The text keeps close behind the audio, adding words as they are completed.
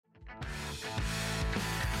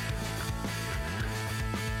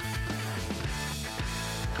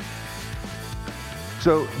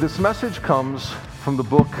So this message comes from the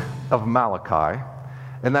book of Malachi,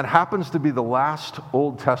 and that happens to be the last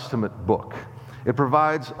Old Testament book. It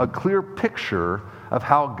provides a clear picture of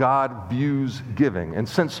how God views giving. And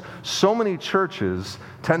since so many churches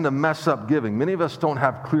tend to mess up giving, many of us don't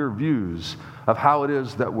have clear views of how it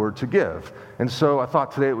is that we're to give. And so I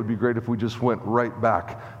thought today it would be great if we just went right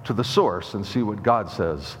back to the source and see what God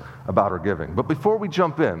says about our giving. But before we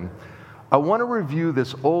jump in, I want to review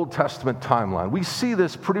this Old Testament timeline. We see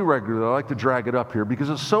this pretty regularly. I like to drag it up here because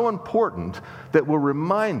it's so important that we're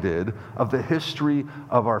reminded of the history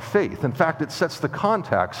of our faith. In fact, it sets the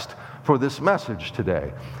context for this message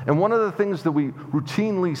today. And one of the things that we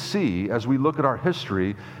routinely see as we look at our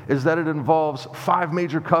history is that it involves 5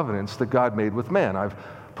 major covenants that God made with man. I've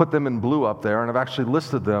put them in blue up there, and I've actually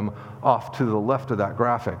listed them off to the left of that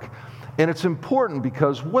graphic. And it's important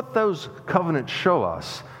because what those covenants show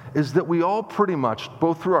us is that we all pretty much,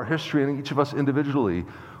 both through our history and each of us individually,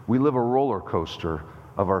 we live a roller coaster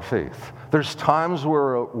of our faith. There's times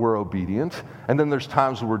where we're obedient, and then there's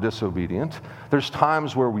times where we're disobedient. There's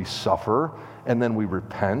times where we suffer, and then we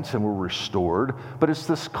repent, and we're restored. But it's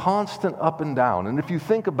this constant up and down. And if you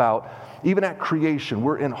think about, even at creation,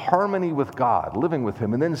 we're in harmony with God, living with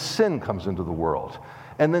Him, and then sin comes into the world.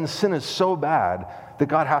 And then sin is so bad that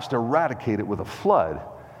God has to eradicate it with a flood.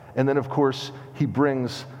 And then, of course, He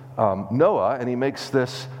brings Noah, and He makes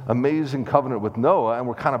this amazing covenant with Noah, and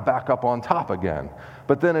we're kind of back up on top again.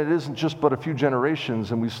 But then it isn't just but a few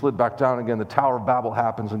generations, and we slid back down again. The Tower of Babel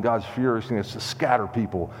happens, and God's furious to scatter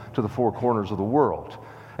people to the 4 corners of the world.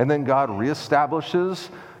 And then God reestablishes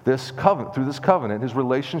this covenant, through this covenant, His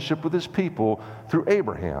relationship with His people through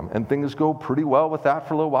Abraham. And things go pretty well with that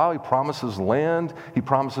for a little while. He promises land. He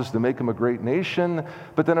promises to make them a great nation.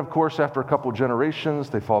 But then, of course, after a couple generations,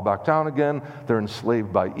 they fall back down again. They're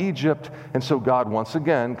enslaved by Egypt. And so God once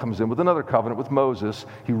again comes in with another covenant with Moses.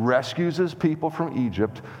 He rescues His people from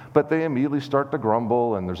Egypt, but they immediately start to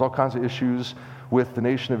grumble, and there's all kinds of issues with the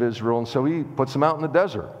nation of Israel. And so He puts them out in the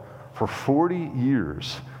desert for 40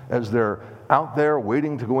 years as they're out there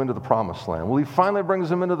waiting to go into the promised land. Well, He finally brings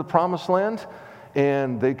them into the promised land,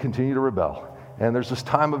 and they continue to rebel. And there's this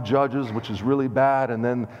time of Judges, which is really bad, and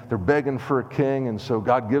then they're begging for a king, and so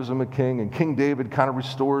God gives them a king, and King David kind of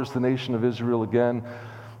restores the nation of Israel again.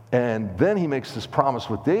 And then He makes this promise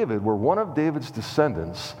with David, where one of David's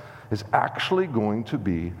descendants is actually going to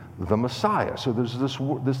be the Messiah. So there's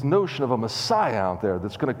this notion of a Messiah out there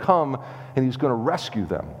that's going to come, and He's going to rescue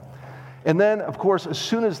them. And then, of course, as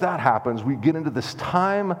soon as that happens, we get into this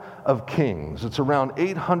time of kings. It's around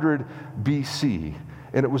 800 BC,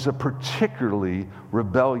 and it was a particularly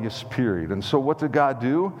rebellious period. And so what did God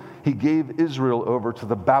do? He gave Israel over to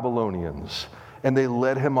the Babylonians, and they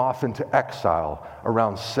led him off into exile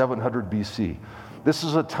around 700 BC. This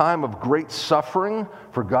is a time of great suffering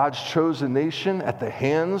for God's chosen nation at the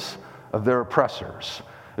hands of their oppressors.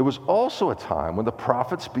 It was also a time when the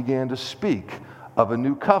prophets began to speak of a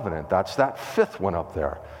new covenant. That's that 5th one up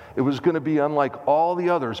there. It was going to be unlike all the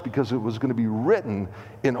others because it was going to be written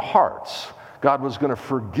in hearts. God was going to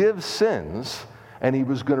forgive sins, and He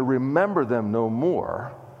was going to remember them no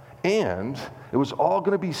more. And it was all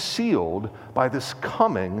going to be sealed by this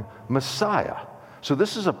coming Messiah. So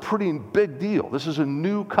this is a pretty big deal. This is a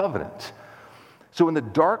new covenant. So in the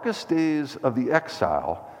darkest days of the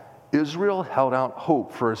exile, Israel held out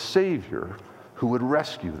hope for a Savior who would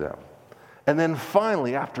rescue them. And then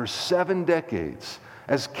finally, after 7 decades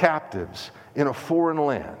as captives in a foreign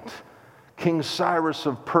land, King Cyrus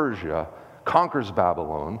of Persia conquers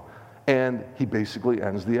Babylon, and he basically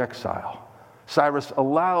ends the exile. Cyrus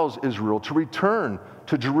allows Israel to return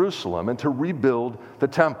to Jerusalem and to rebuild the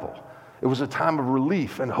temple. It was a time of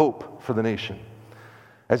relief and hope for the nation,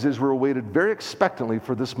 as Israel waited very expectantly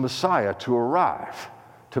for this Messiah to arrive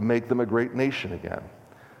to make them a great nation again.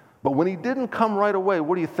 But when He didn't come right away,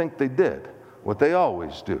 what do you think they did? What they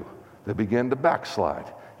always do. They began to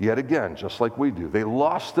backslide, yet again, just like we do. They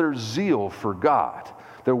lost their zeal for God.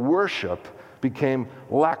 Their worship became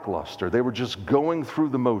lackluster. They were just going through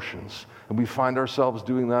the motions, and we find ourselves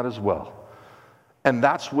doing that as well. And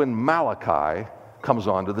that's when Malachi comes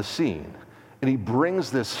onto the scene, and he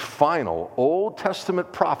brings this final Old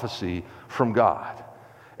Testament prophecy from God.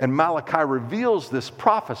 And Malachi reveals this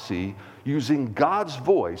prophecy using God's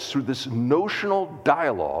voice through this notional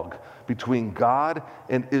dialogue between God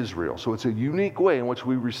and Israel. So it's a unique way in which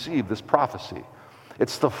we receive this prophecy.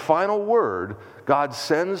 It's the final word God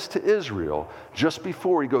sends to Israel just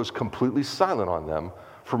before He goes completely silent on them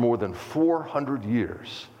for more than 400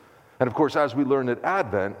 years. And of course, as we learn at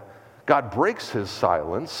Advent, God breaks His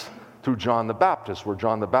silence through John the Baptist, where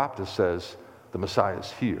John the Baptist says, the Messiah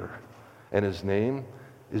is here. and his name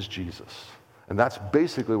is Jesus. And that's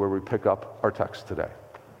basically where we pick up our text today.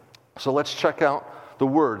 So let's check out the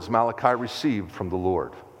words Malachi received from the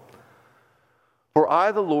Lord. For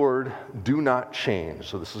I, the Lord, do not change.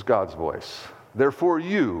 So this is God's voice. Therefore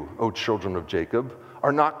you, O children of Jacob,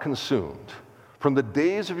 are not consumed. From the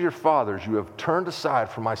days of your fathers you have turned aside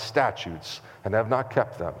from my statutes and have not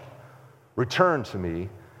kept them. Return to me,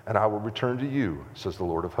 and I will return to you, says the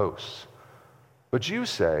Lord of hosts. But you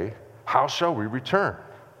say, how shall we return?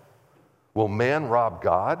 Will man rob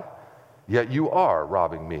God? Yet you are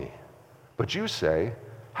robbing me. But you say,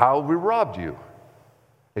 how have we robbed you?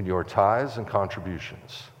 In your tithes and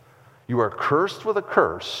contributions. You are cursed with a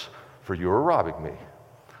curse, for you are robbing me,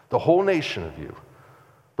 the whole nation of you.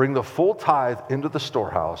 Bring the full tithe into the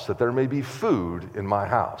storehouse, that there may be food in my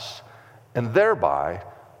house, and thereby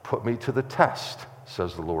put me to the test,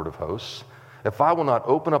 says the Lord of hosts, if I will not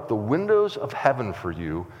open up the windows of heaven for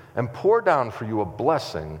you and pour down for you a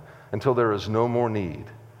blessing until there is no more need.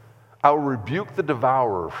 I will rebuke the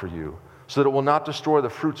devourer for you, so that it will not destroy the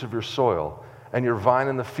fruits of your soil, and your vine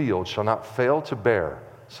in the field shall not fail to bear,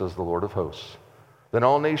 says the Lord of hosts. Then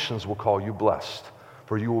all nations will call you blessed,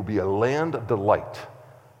 for you will be a land of delight,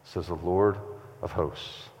 says the Lord of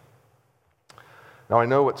hosts. Now I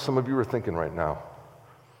know what some of you are thinking right now.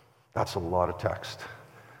 That's a lot of text.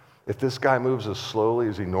 If this guy moves as slowly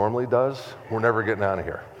as he normally does, we're never getting out of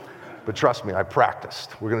here. But trust me, I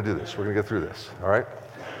practiced. We're going to do this. We're going to get through this, all right?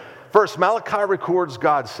 First, Malachi records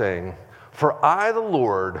God saying, for I, the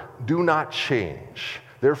Lord, do not change.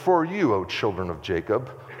 Therefore you, O children of Jacob,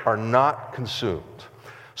 are not consumed.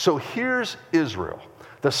 So here's Israel.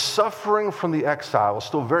 The suffering from the exile is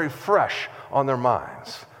still very fresh on their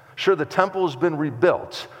minds. Sure, the temple has been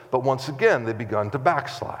rebuilt, but once again, they've begun to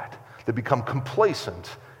backslide. They become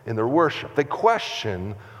complacent in their worship. They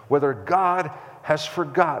question whether God has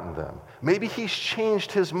forgotten them. Maybe he's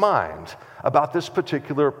changed his mind about this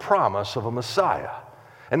particular promise of a Messiah.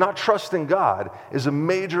 And not trusting God is a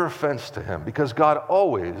major offense to him because God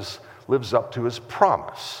always lives up to his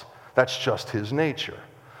promise. That's just his nature.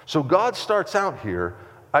 So God starts out here,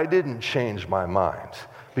 I didn't change my mind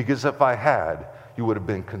because if I had, you would have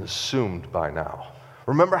been consumed by now.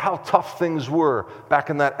 Remember how tough things were back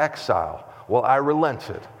in that exile? Well, I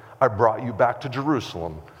relented. I brought you back to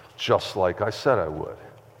Jerusalem just like I said I would.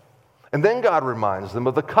 And then God reminds them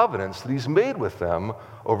of the covenants that he's made with them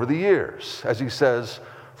over the years. As he says,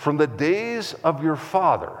 from the days of your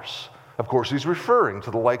fathers. Of course, he's referring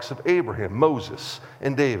to the likes of Abraham, Moses,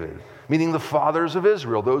 and David, meaning the fathers of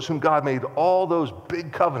Israel, those whom God made all those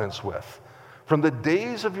big covenants with. From the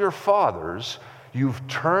days of your fathers, you've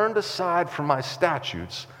turned aside from my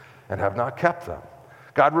statutes and have not kept them.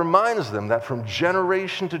 God reminds them that from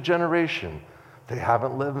generation to generation, they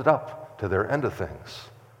haven't lived up to their end of things.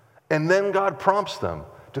 And then God prompts them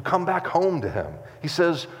to come back home to him. He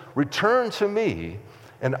says, return to me,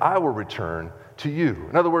 and I will return to you.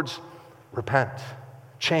 In other words, repent,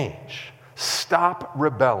 change, stop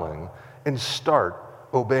rebelling, and start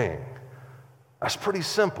obeying. That's pretty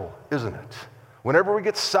simple, isn't it? Whenever we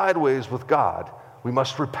get sideways with God, we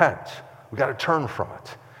must repent. We got to turn from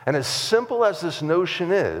it. And as simple as this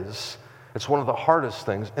notion is, it's one of the hardest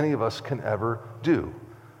things any of us can ever do.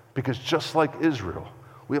 Because just like Israel,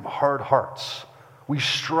 we have hard hearts. We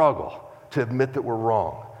struggle to admit that we're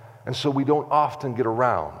wrong. And so we don't often get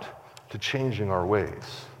around to changing our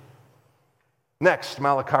ways. Next,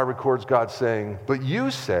 Malachi records God saying, but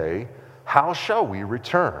you say, how shall we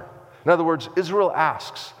return? In other words, Israel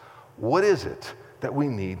asks, what is it that we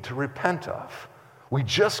need to repent of? We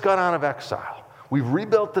just got out of exile. We've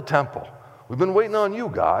rebuilt the temple. We've been waiting on you,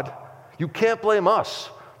 God. You can't blame us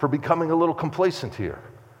for becoming a little complacent here.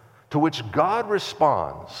 To which God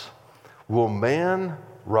responds, will man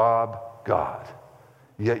rob God?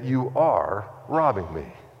 Yet you are robbing me.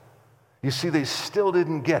 You see, they still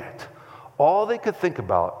didn't get it. All they could think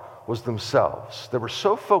about was themselves. They were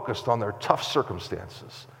so focused on their tough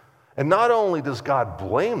circumstances. And not only does God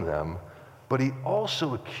blame them, but he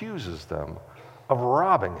also accuses them of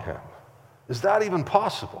robbing him. Is that even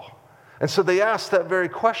possible? And so they asked that very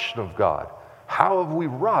question of God. How have we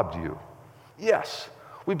robbed you? Yes,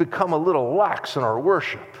 we become a little lax in our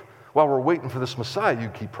worship while we're waiting for this Messiah you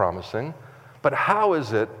keep promising. But how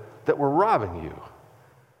is it that we're robbing you?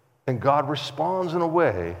 And God responds in a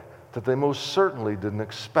way that they most certainly didn't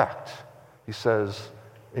expect. He says,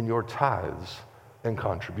 in your tithes and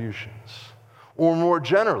contributions. Or more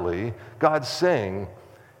generally, God's saying,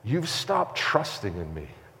 you've stopped trusting in me.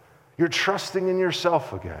 You're trusting in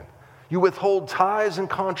yourself again. You withhold tithes and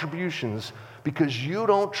contributions because you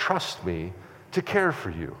don't trust me to care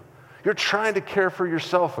for you. You're trying to care for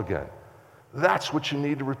yourself again. That's what you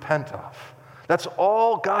need to repent of. That's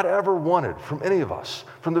all God ever wanted from any of us.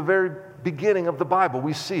 From the very beginning of the Bible,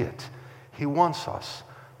 we see it. He wants us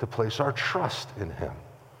to place our trust in him.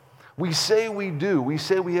 We say we do. We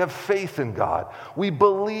say we have faith in God. We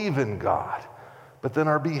believe in God. But then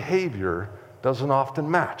our behavior doesn't often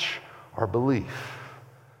match our belief.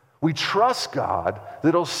 We trust God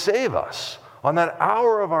that he'll save us on that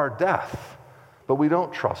hour of our death, but we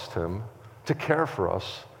don't trust him to care for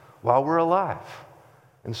us while we're alive.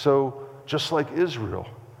 And so, just like Israel,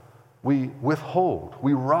 we withhold,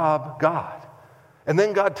 we rob God. And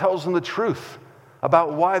then God tells them the truth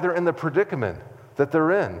about why they're in the predicament that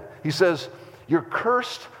they're in. He says, you're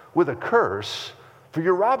cursed with a curse for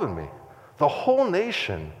you're robbing me, the whole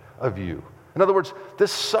nation of you. In other words,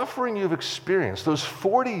 this suffering you've experienced, those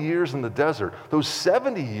 40 years in the desert, those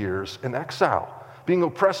 70 years in exile, being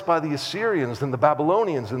oppressed by the Assyrians and the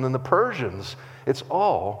Babylonians and then the Persians, it's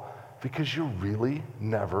all because you really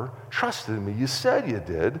never trusted in me. You said you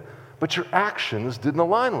did, but your actions didn't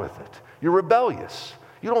align with it. You're rebellious.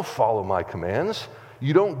 You don't follow my commands.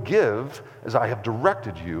 You don't give as I have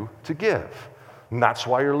directed you to give. And that's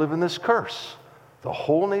why you're living this curse. The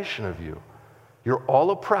whole nation of you. You're all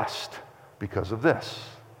oppressed because of this.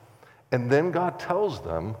 And then God tells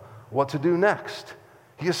them what to do next.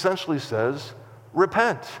 He essentially says,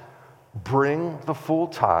 repent. Bring the full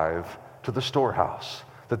tithe to the storehouse,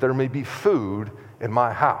 that there may be food in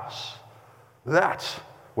my house. That's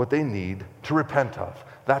what they need to repent of.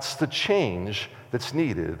 That's the change that's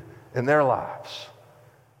needed in their lives.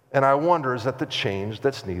 And I wonder, is that the change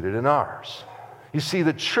that's needed in ours? You see,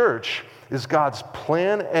 the church is God's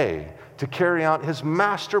plan A to carry out his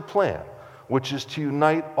master plan, which is to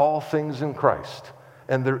unite all things in Christ.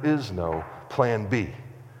 And there is no plan B.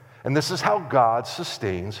 And this is how God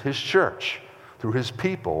sustains his church, through his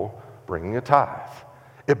people bringing a tithe.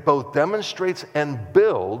 It both demonstrates and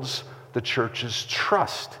builds the church's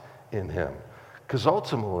trust in him. Because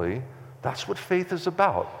ultimately, that's what faith is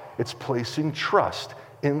about. It's placing trust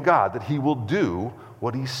in God, that he will do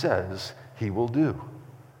what he says he will do.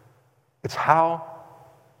 It's how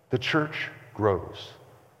the church grows.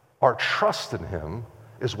 Our trust in him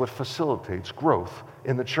is what facilitates growth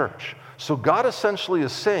in the church. So God essentially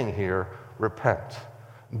is saying here, repent.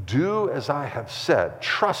 Do as I have said.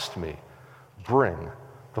 Trust me. Bring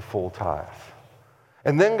the full tithe.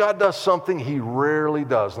 And then God does something he rarely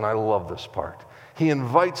does, and I love this part. He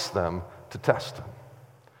invites them to test him.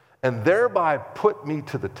 And thereby put me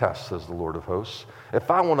to the test, says the Lord of hosts,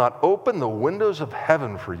 if I will not open the windows of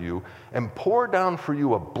heaven for you and pour down for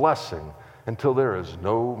you a blessing until there is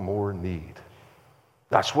no more need.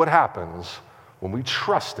 That's what happens when we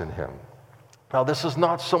trust in him. Now, this is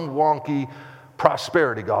not some wonky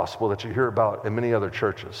prosperity gospel that you hear about in many other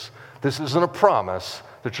churches. This isn't a promise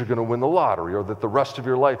that you're going to win the lottery or that the rest of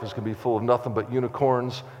your life is going to be full of nothing but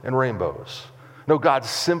unicorns and rainbows. No, God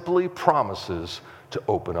simply promises to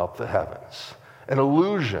open up the heavens. An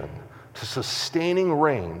allusion to sustaining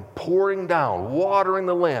rain, pouring down, watering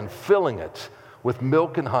the land, filling it with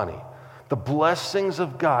milk and honey. The blessings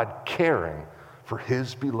of God caring for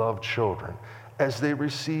his beloved children as they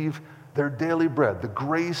receive their daily bread, the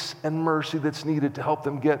grace and mercy that's needed to help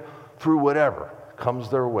them get through whatever comes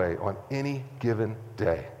their way on any given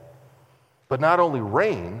day. But not only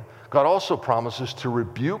rain, God also promises to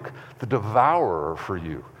rebuke the devourer for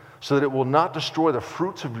you, so that it will not destroy the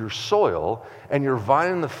fruits of your soil, and your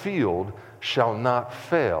vine in the field shall not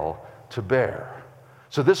fail to bear.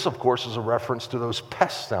 So this, of course, is a reference to those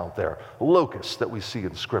pests out there, locusts that we see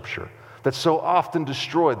in Scripture, that so often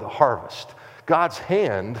destroy the harvest. God's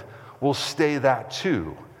hand will stay that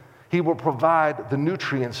too. He will provide the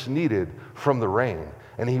nutrients needed from the rain,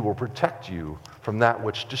 and he will protect you from that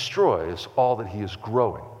which destroys all that he is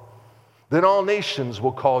growing. Then all nations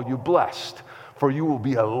will call you blessed, for you will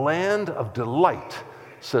be a land of delight,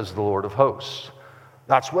 says the Lord of hosts.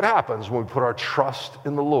 That's what happens when we put our trust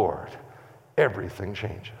in the Lord. Everything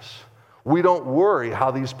changes. We don't worry how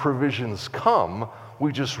these provisions come.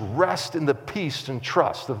 We just rest in the peace and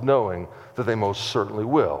trust of knowing that they most certainly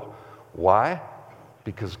will. Why?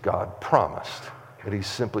 Because God promised, and he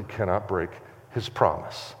simply cannot break his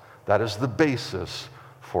promise. That is the basis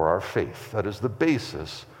for our faith. That is the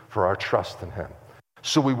basis for our trust in him.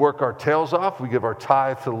 So we work our tails off, we give our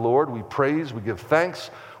tithe to the Lord, we praise, we give thanks,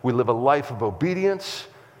 we live a life of obedience,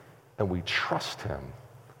 and we trust him.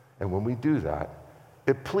 And when we do that,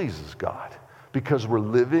 it pleases God, because we're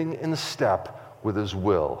living in step with his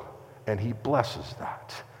will, and he blesses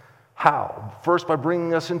that. How? First, by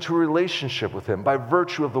bringing us into a relationship with him, by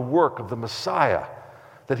virtue of the work of the Messiah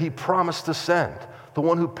that he promised to send, the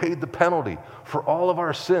one who paid the penalty for all of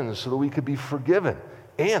our sins so that we could be forgiven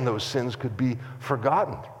and those sins could be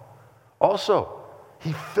forgotten. Also,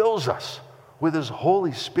 he fills us with his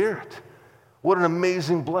Holy Spirit. What an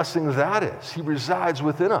amazing blessing that is. He resides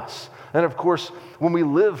within us. And of course, when we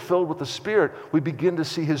live filled with the Spirit, we begin to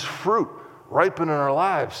see his fruit ripen in our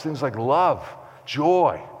lives. Things like love,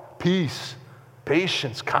 joy, peace,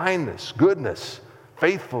 patience, kindness, goodness,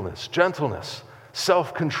 faithfulness, gentleness,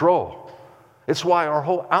 self-control. It's why our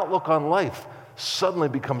whole outlook on life suddenly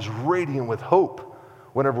becomes radiant with hope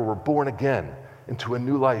whenever we're born again into a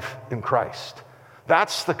new life in Christ.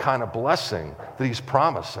 That's the kind of blessing that he's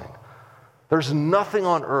promising. There's nothing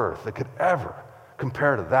on earth that could ever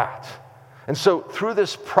compare to that. And so through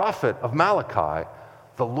this prophet of Malachi,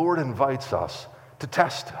 the Lord invites us to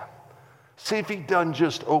test him. See if he doesn't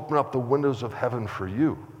just open up the windows of heaven for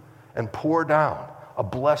you and pour down a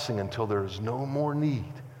blessing until there is no more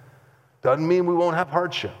need. Doesn't mean we won't have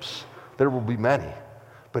hardships. There will be many,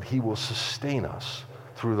 but he will sustain us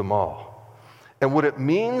through them all. And what it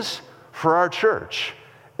means for our church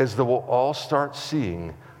is that we'll all start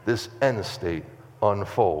seeing this end state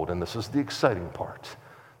unfold. And this is the exciting part.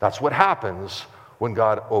 That's what happens when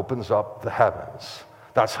God opens up the heavens.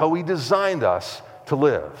 That's how he designed us to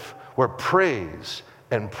live, where praise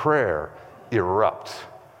and prayer erupt,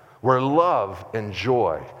 where love and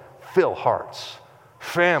joy fill hearts,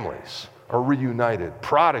 families are reunited,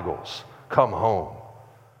 prodigals come home.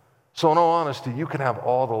 So in all honesty, you can have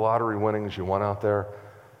all the lottery winnings you want out there.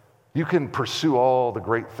 You can pursue all the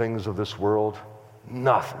great things of this world.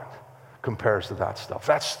 Nothing compares to that stuff.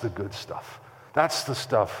 That's the good stuff. That's the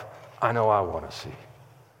stuff I know I want to see.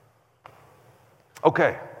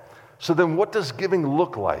 Okay, so then what does giving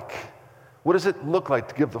look like? What does it look like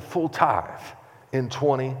to give the full tithe in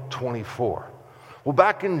 2024? Well,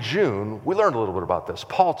 back in June, we learned a little bit about this.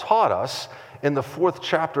 Paul taught us in the 4th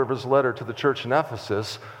chapter of his letter to the church in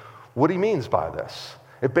Ephesus what he means by this.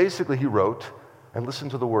 Basically, he wrote, and listen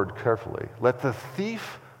to the word carefully, let the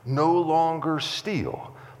thief no longer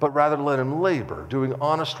steal, but rather let him labor, doing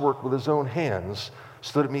honest work with his own hands,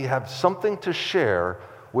 so that he may have something to share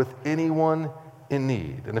with anyone in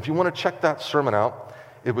need. And if you want to check that sermon out,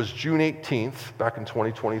 it was June 18th, back in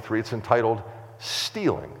 2023. It's entitled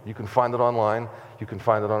Stealing. You can find it online. You can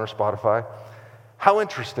find it on our Spotify. How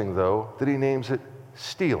interesting, though, that he names it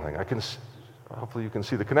stealing. Hopefully you can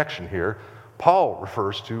see the connection here. Paul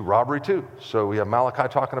refers to robbery too. So we have Malachi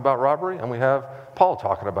talking about robbery, and we have Paul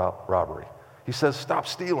talking about robbery. He says, stop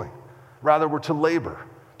stealing. Rather, we're to labor,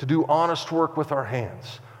 to do honest work with our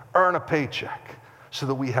hands, earn a paycheck, so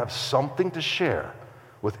that we have something to share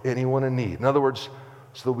with anyone in need. In other words,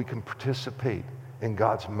 so that we can participate in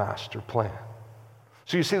God's master plan.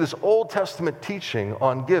 So you see, this Old Testament teaching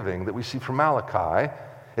on giving that we see from Malachi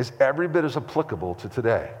is every bit as applicable to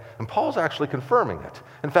today. And Paul's actually confirming it.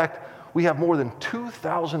 In fact, we have more than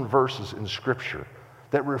 2,000 verses in Scripture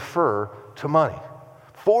that refer to money.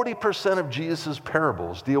 40% of Jesus'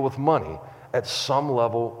 parables deal with money at some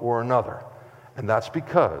level or another. And that's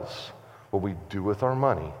because what we do with our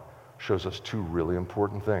money shows us two really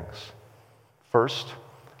important things. First,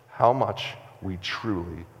 how much we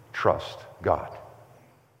truly trust God.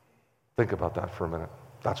 Think about that for a minute.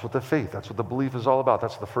 That's what the faith, that's what the belief is all about.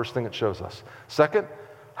 That's the first thing it shows us. Second,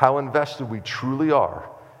 how invested we truly are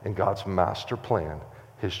in God's master plan,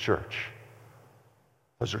 his church.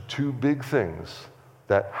 Those are two big things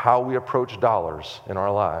that how we approach dollars in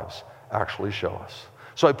our lives actually show us.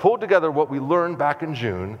 So I pulled together what we learned back in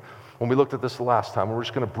June when we looked at this the last time, and we're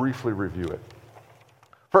just going to briefly review it.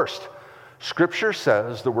 First, Scripture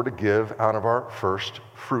says that we're to give out of our first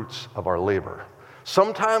fruits of our labor.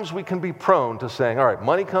 Sometimes we can be prone to saying, all right,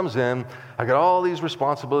 money comes in, I got all these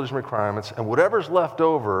responsibilities and requirements, and whatever's left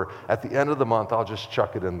over at the end of the month, I'll just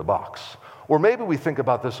chuck it in the box. Or maybe we think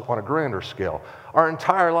about this on a grander scale. Our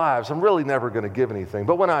entire lives, I'm really never going to give anything,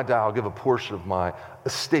 but when I die, I'll give a portion of my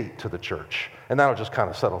estate to the church, and that'll just kind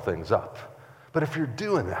of settle things up. But if you're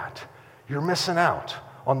doing that, you're missing out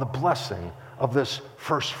on the blessing of this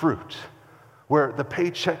first fruit, where the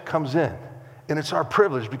paycheck comes in. And it's our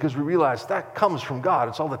privilege because we realize that comes from God.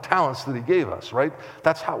 It's all the talents that he gave us, right?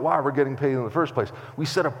 That's why we're getting paid in the first place. We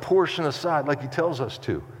set a portion aside like he tells us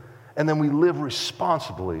to, and then we live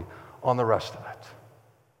responsibly on the rest of it.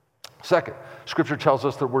 Second, Scripture tells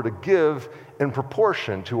us that we're to give in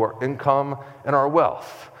proportion to our income and our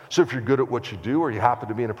wealth. So if you're good at what you do, or you happen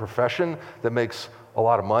to be in a profession that makes a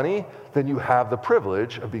lot of money, then you have the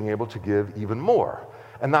privilege of being able to give even more.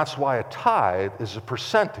 And that's why a tithe is a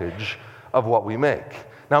percentage of what we make.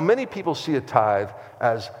 Now, many people see a tithe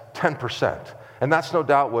as 10%. And that's no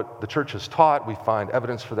doubt what the church has taught. We find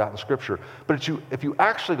evidence for that in Scripture. But if you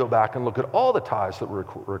actually go back and look at all the tithes that were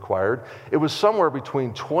required, it was somewhere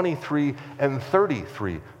between 23 and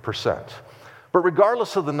 33%. But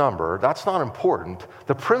regardless of the number, that's not important.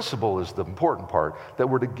 The principle is the important part, that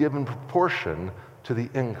we're to give in proportion to the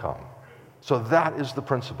income. So that is the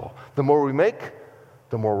principle. The more we make,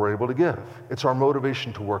 the more we're able to give. It's our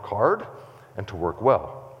motivation to work hard and to work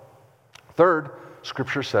well. Third,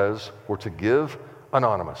 Scripture says we're to give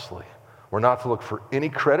anonymously. We're not to look for any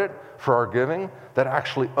credit for our giving. That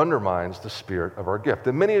actually undermines the spirit of our gift.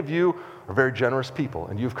 And many of you are very generous people,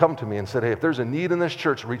 and you've come to me and said, hey, if there's a need in this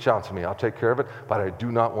church, reach out to me. I'll take care of it, but I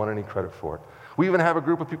do not want any credit for it. We even have a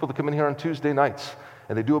group of people that come in here on Tuesday nights,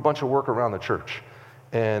 and they do a bunch of work around the church.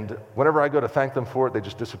 And whenever I go to thank them for it, they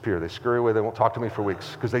just disappear. They scurry away. They won't talk to me for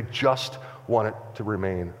weeks because they just want it to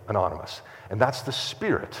remain anonymous. And that's the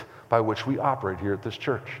spirit by which we operate here at this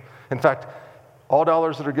church. In fact, all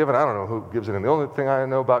dollars that are given, I don't know who gives it. And the only thing I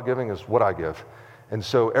know about giving is what I give. And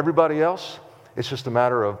so everybody else, it's just a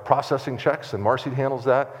matter of processing checks, and Marcy handles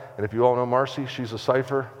that. And if you all know Marcy, she's a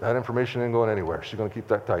cipher. That information ain't going anywhere. She's going to keep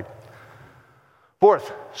that tight.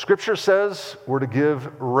 Fourth, Scripture says we're to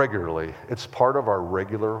give regularly. It's part of our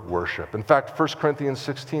regular worship. In fact, 1 Corinthians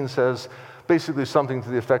 16 says basically something to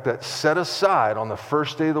the effect that set aside on the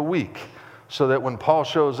first day of the week so that when Paul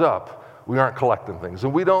shows up, we aren't collecting things.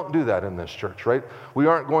 And we don't do that in this church, right? We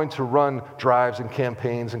aren't going to run drives and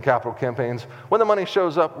campaigns and capital campaigns. When the money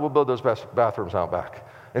shows up, we'll build those bathrooms out back.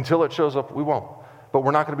 Until it shows up, we won't. But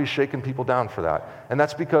we're not going to be shaking people down for that. And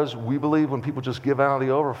that's because we believe when people just give out of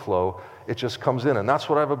the overflow, it just comes in. And that's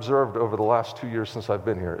what I've observed over the last 2 years since I've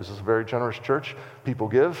been here. This is a very generous church. People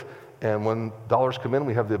give. And when dollars come in,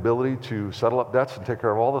 we have the ability to settle up debts and take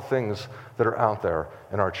care of all the things that are out there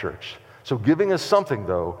in our church. So giving is something,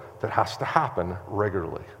 though, that has to happen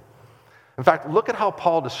regularly. In fact, look at how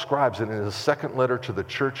Paul describes it in his second letter to the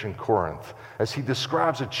church in Corinth, as he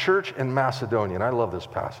describes a church in Macedonia. And I love this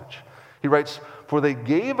passage. He writes, "For they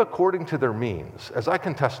gave according to their means, as I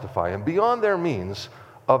can testify, and beyond their means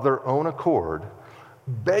of their own accord,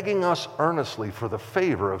 begging us earnestly for the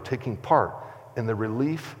favor of taking part in the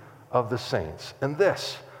relief of the saints. And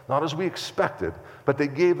this, not as we expected, but they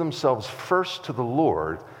gave themselves first to the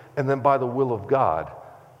Lord, and then by the will of God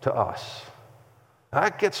to us."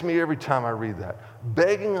 That gets me every time I read that.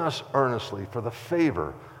 Begging us earnestly for the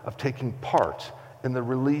favor of taking part in the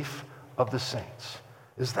relief of the saints.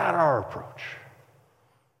 Is that our approach?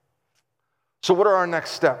 So what are our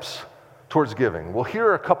next steps towards giving? Well, here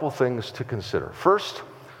are a couple things to consider. First,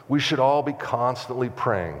 we should all be constantly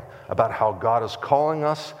praying about how God is calling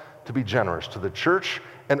us to be generous to the church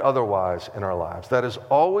and otherwise in our lives. That is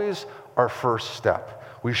always our first step.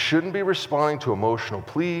 We shouldn't be responding to emotional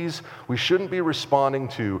pleas. We shouldn't be responding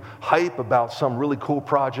to hype about some really cool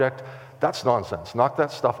project. That's nonsense. Knock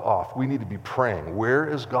that stuff off. We need to be praying. Where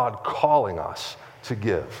is God calling us to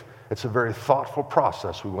give? It's a very thoughtful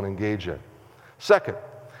process we want to engage in. Second,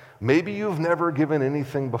 maybe you've never given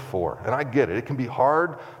anything before, and I get it. It can be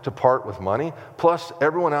hard to part with money. Plus,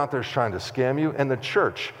 everyone out there is trying to scam you, and the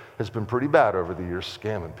church has been pretty bad over the years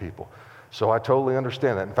scamming people. So I totally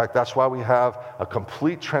understand that. In fact, that's why we have a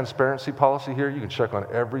complete transparency policy here. You can check on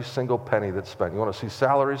every single penny that's spent. You want to see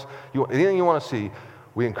salaries, anything you want to see,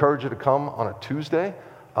 we encourage you to come on a Tuesday,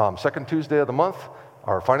 second Tuesday of the month.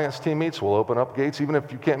 Our finance team meets. We'll open up gates. Even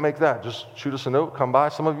if you can't make that, just shoot us a note, come by.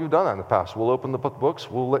 Some of you have done that in the past. We'll open the books.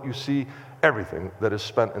 We'll let you see everything that is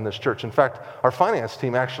spent in this church. In fact, our finance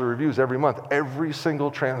team actually reviews every month every single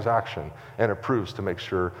transaction and approves to make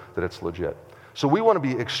sure that it's legit. So we want to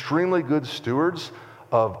be extremely good stewards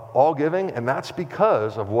of all giving, and that's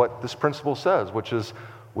because of what this principle says, which is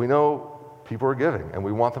we know people are giving, and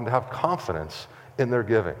we want them to have confidence in their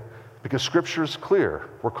giving. Because Scripture is clear,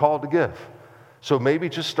 we're called to give. So maybe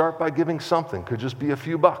just start by giving something. Could just be a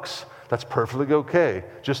few bucks. That's perfectly okay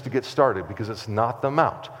just to get started, because it's not the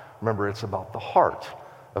amount. Remember, it's about the heart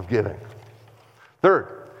of giving.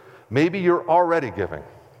 Third, maybe you're already giving.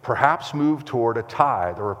 Perhaps move toward a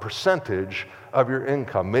tithe or a percentage of your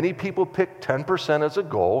income. Many people pick 10% as a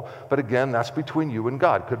goal, but again, that's between you and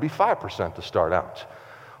God. It could be 5% to start out.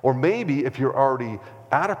 Or maybe if you're already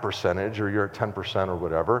at a percentage or you're at 10% or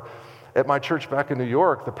whatever, at my church back in New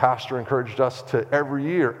York, the pastor encouraged us to every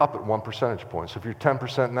year up at 1 percentage point. So if you're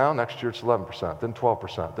 10% now, next year it's 11%, then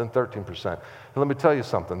 12%, then 13%. And let me tell you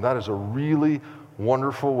something, that is a really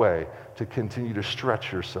wonderful way to continue to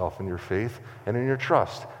stretch yourself in your faith and in your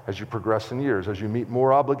trust as you progress in years. As you meet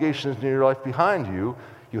more obligations in your life behind you,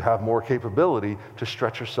 you have more capability to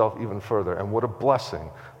stretch yourself even further. And what a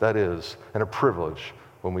blessing that is and a privilege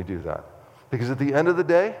when we do that. Because at the end of the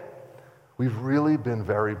day, We've really been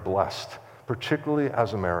very blessed, particularly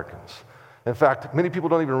as Americans. In fact, many people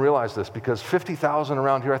don't even realize this because $50,000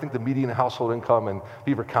 around here, I think the median household income in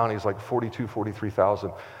Beaver County is like $42,000,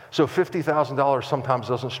 $43,000. So $50,000 sometimes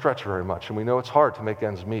doesn't stretch very much, and we know it's hard to make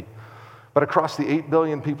ends meet. But across the 8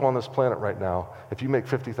 billion people on this planet right now, if you make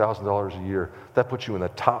 $50,000 a year, that puts you in the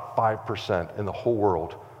top 5% in the whole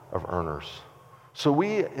world of earners. So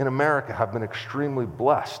we in America have been extremely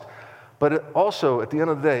blessed. But it also, at the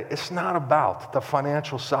end of the day, it's not about the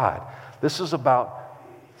financial side. This is about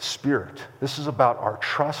spirit. This is about our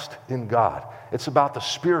trust in God. It's about the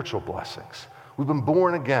spiritual blessings. We've been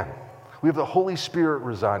born again. We have the Holy Spirit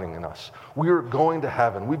residing in us. We are going to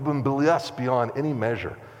heaven. We've been blessed beyond any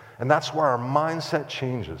measure. And that's where our mindset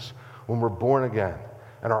changes when we're born again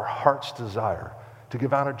and our heart's desire to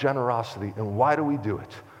give out of generosity. And why do we do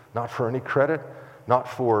it? Not for any credit, not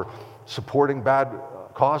for supporting bad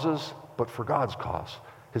causes, but for God's cause.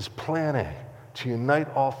 His plan A, to unite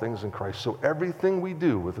all things in Christ. So everything we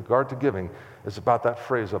do with regard to giving is about that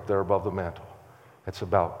phrase up there above the mantle. It's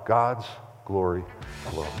about God's glory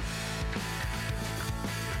alone.